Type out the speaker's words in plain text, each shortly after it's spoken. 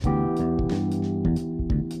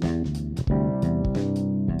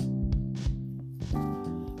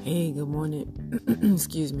Hey, good morning.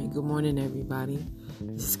 Excuse me. Good morning, everybody.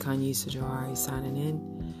 This is Kanyisa Johari signing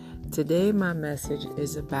in. Today, my message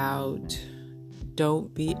is about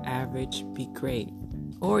don't be average, be great.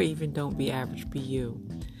 Or even don't be average, be you.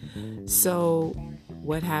 So,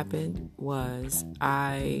 what happened was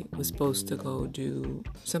I was supposed to go do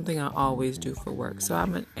something I always do for work. So,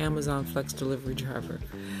 I'm an Amazon Flex delivery driver.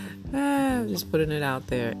 Just putting it out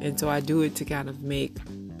there. And so, I do it to kind of make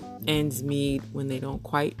ends meet when they don't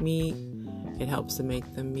quite meet. It helps to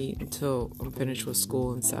make them meet until I'm finished with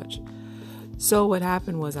school and such. So what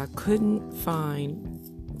happened was I couldn't find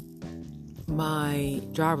my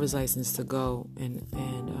driver's license to go, and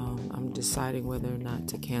I'm deciding whether or not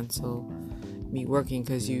to cancel me working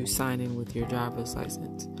because you sign in with your driver's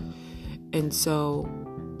license. And so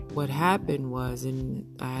what happened was, and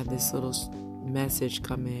I had this little message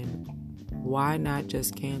come in, why not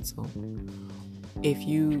just cancel? If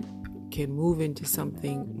you can move into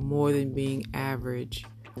something more than being average,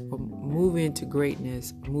 or move into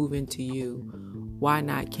greatness, move into you, why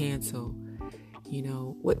not cancel? You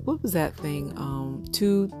know, what was that thing?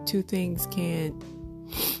 Two things can't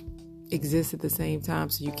exist at the same time.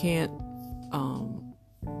 So you can't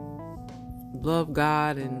love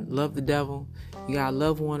God and love the devil. You gotta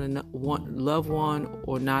love one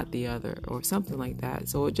or not the other, or something like that.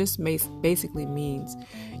 So it just basically means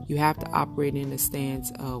you have to operate in a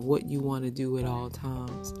stance of what you want to do at all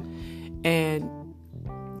times. And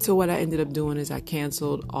so what I ended up doing is I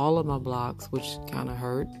canceled all of my blocks, which kind of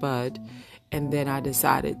hurt, and then I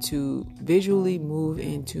decided to visually move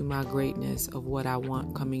into my greatness of what I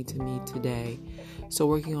want coming to me today. So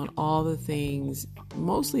working on all the things,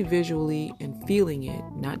 mostly visually and feeling it,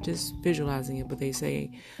 not just visualizing it, but they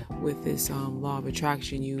say with this law of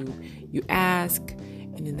attraction, you ask,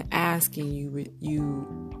 and in the asking,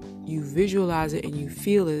 you visualize it and you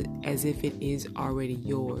feel it as if it is already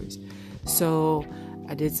yours. So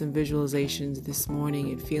I did some visualizations this morning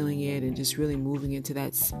and feeling it and just really moving into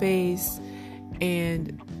that space.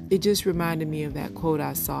 And it just reminded me of that quote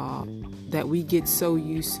I saw, that we get so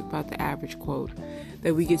used to, about the average quote,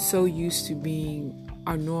 that we get so used to being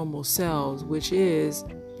our normal selves, which is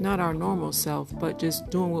not our normal self, but just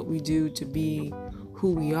doing what we do to be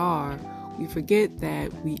who we are. We forget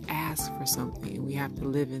that we ask for something, and we have to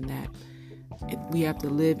live in that. We have to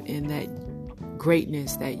live in that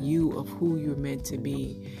greatness, that you of who you're meant to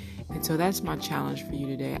be. And so that's my challenge for you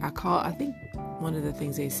today. I think one of the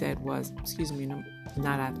things they said was,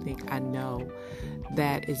 I know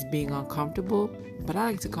that it's being uncomfortable, but I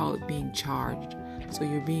like to call it being charged. So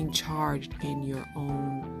you're being charged in your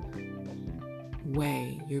own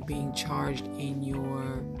way. You're being charged in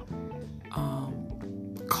your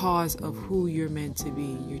cause of who you're meant to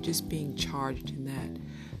be. You're just being charged in that.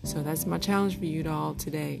 So that's my challenge for you all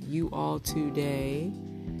today.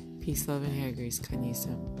 Peace, love, and hair grease.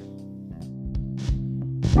 Kanyisa.